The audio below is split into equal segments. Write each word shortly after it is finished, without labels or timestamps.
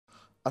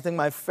I think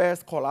my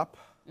first call-up,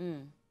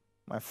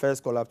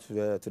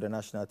 to the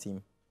national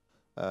team,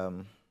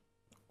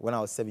 when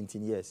I was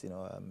 17 years,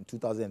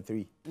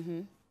 2003.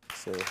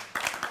 So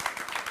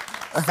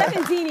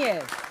 17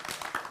 years.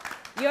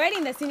 You're already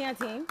in the senior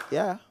team?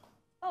 Yeah.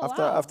 Oh,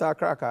 After a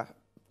cracker.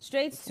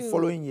 Straight to...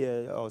 Following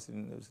year, I was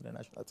in the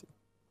national team.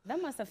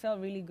 That must have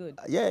felt really good.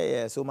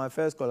 Yeah. So my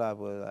first call-up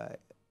was like,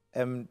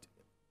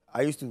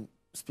 I used to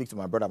speak to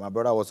my brother. My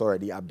brother was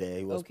already up there.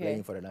 He was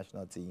playing for the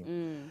national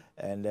team.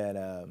 And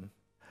then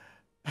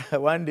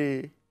one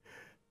day,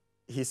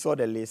 he saw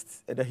the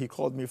list, and then he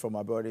called me from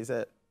abroad. He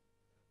said,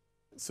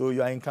 "So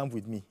you are in camp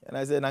with me?" And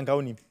I said,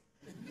 "Nankauni."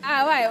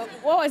 Why?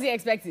 What was he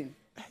expecting?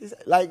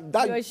 Like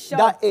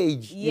that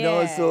age, you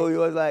know. So he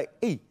was like,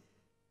 "Hey,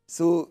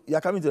 so you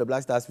are coming to the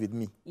Black Stars with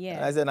me?" Yeah.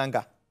 And I said,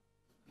 "Nanka."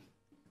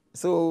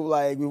 So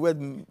like we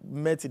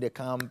met in the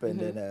camp, and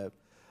then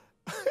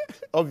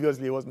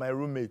obviously it was my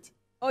roommate.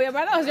 Oh, your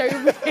brother was your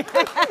roommate.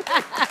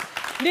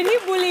 Did he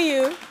bully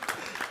you?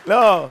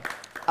 No.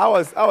 I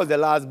was the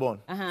last born,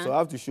 so I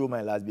have to show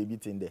my last baby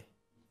thing there.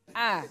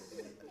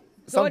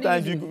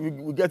 Sometimes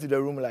we get to the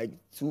room like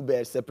 2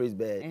 beds, separate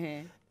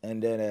bed,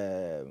 and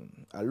then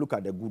I look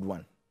at the good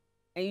one.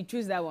 And you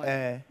choose that one?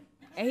 And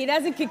he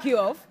doesn't kick you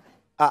off?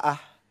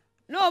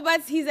 No,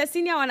 but he's a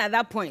senior one at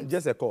that point.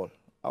 Just a call.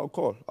 I'll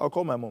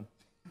call my mom.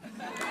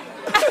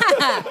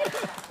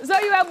 So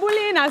you were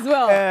bullying as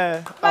well?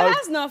 But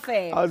that's not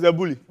fair. I was a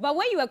bully. But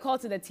when you were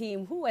called to the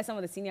team, who were some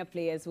of the senior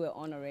players who were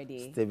on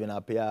already? Stephen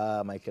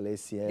Appiah, Michael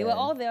Essien. They were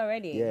all there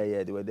already?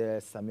 Yeah, they were there.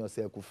 Samuel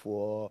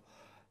Sekufuor,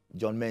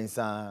 John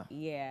Mensah.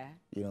 Yeah.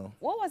 You know.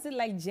 What was it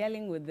like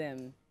gelling with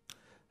them?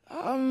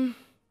 You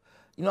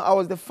know, I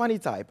was the funny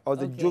type. I was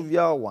the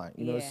jovial one,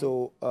 you know,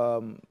 so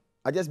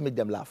I just make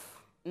them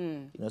laugh.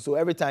 You know, so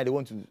every time they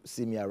want to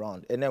see me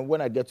around. And then when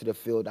I get to the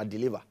field, I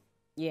deliver.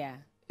 Yeah.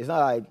 It's not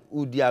like,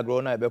 you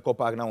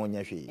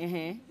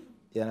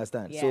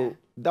understand? Yeah. So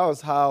that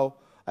was how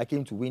I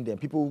came to win them.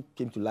 People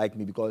came to like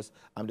me because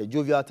I'm the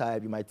jovial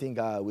type. You might think,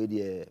 we're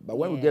there. But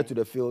when we get to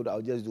the field,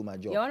 I'll just do my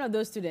job. You're one of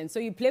those students.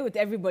 So you play with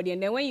everybody,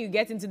 and then when you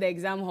get into the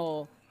exam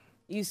hall,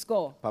 you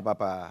score. And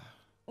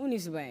you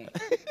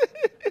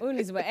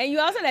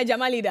also the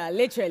Jama leader,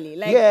 literally.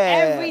 Like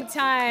every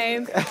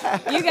time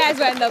you guys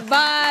were in the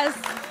bus,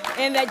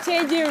 in the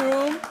changing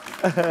room,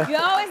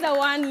 you're always the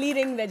one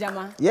leading the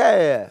Jama.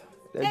 Yeah.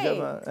 The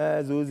Jama,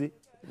 Zuzi.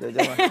 The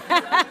Jama.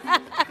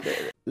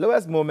 The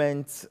lowest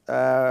moment,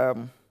 I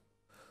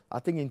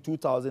think in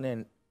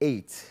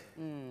 2008.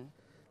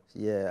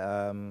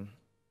 Yeah,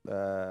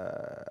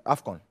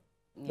 AFCON.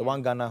 The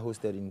one Ghana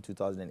hosted in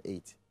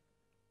 2008.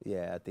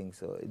 Yeah, I think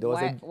so.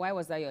 Why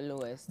was that your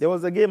lowest? There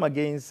was a game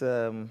against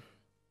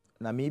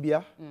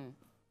Namibia.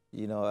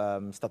 You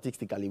know,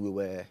 statistically we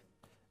were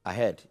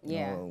ahead. You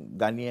know,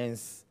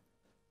 Ghanaians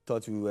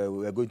thought we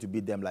were going to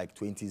beat them like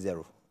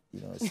 20-0. You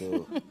know,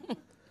 so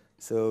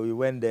so we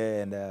went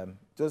there, and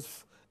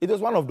it was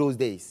one of those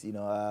days. You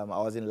know, I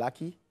wasn't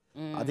lucky.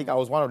 I think I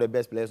was one of the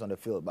best players on the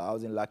field, but I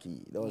wasn't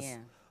lucky. There was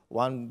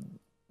one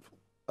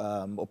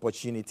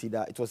opportunity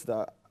that it was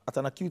at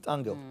an acute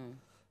angle.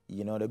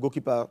 You know, the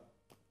goalkeeper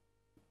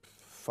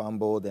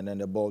fumbled, and then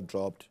the ball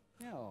dropped.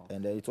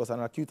 And it was an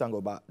acute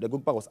angle, but the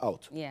goalkeeper was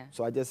out.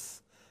 So I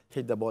just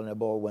hit the ball, and the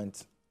ball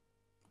went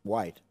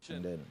wide.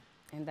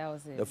 And that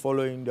was it. The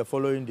following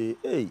day,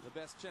 hey.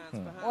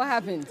 What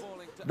happened?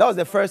 That was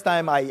the first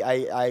time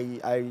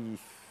I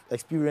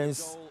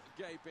experienced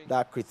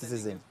that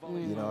criticism.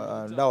 You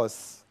know, that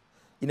was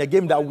in a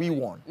game that we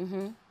won.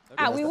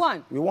 We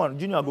won? We won.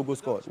 Junior Gogo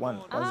scored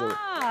 1-0.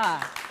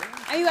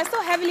 And you were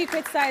so heavily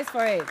criticized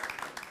for it.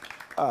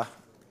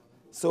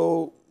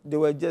 So they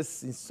were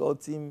just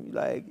insulting,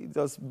 like, it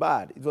was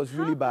bad. It was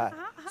really bad.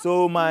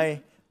 So my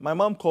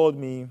mom called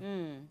me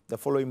the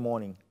following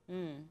morning.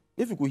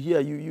 If you could hear,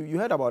 you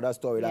heard about that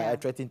story, like I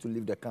threatened to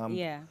leave the camp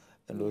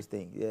and those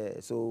things. Yeah,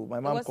 so my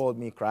mom called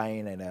me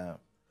crying, and I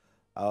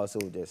also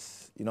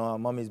just, you know,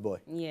 I'm mommy's boy.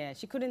 Yeah,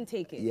 she couldn't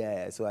take it.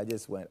 Yeah, so I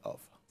just went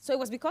off. So it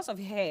was because of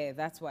her,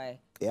 that's why?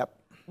 Yep.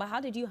 But how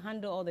did you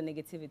handle all the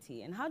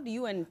negativity? And how do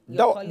you and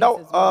your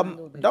colleagues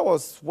handle it? That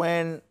was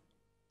when,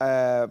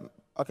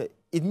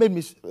 it made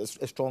me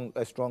a strong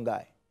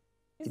guy.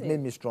 It made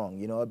me strong,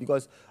 you know,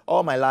 because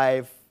all my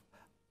life,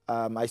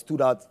 I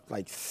stood out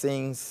like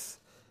since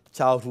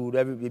childhood.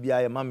 Every baby,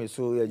 I mom is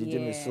so,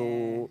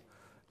 so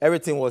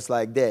everything was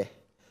like there.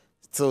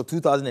 So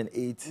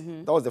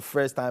 2008, that was the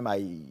first time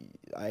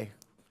I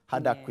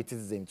had that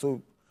criticism.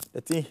 So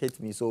the thing hit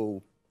me.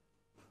 So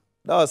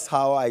that was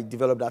how I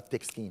developed that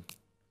thick skin.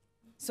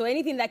 So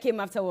anything that came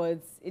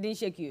afterwards, it didn't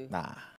shake you? Nah.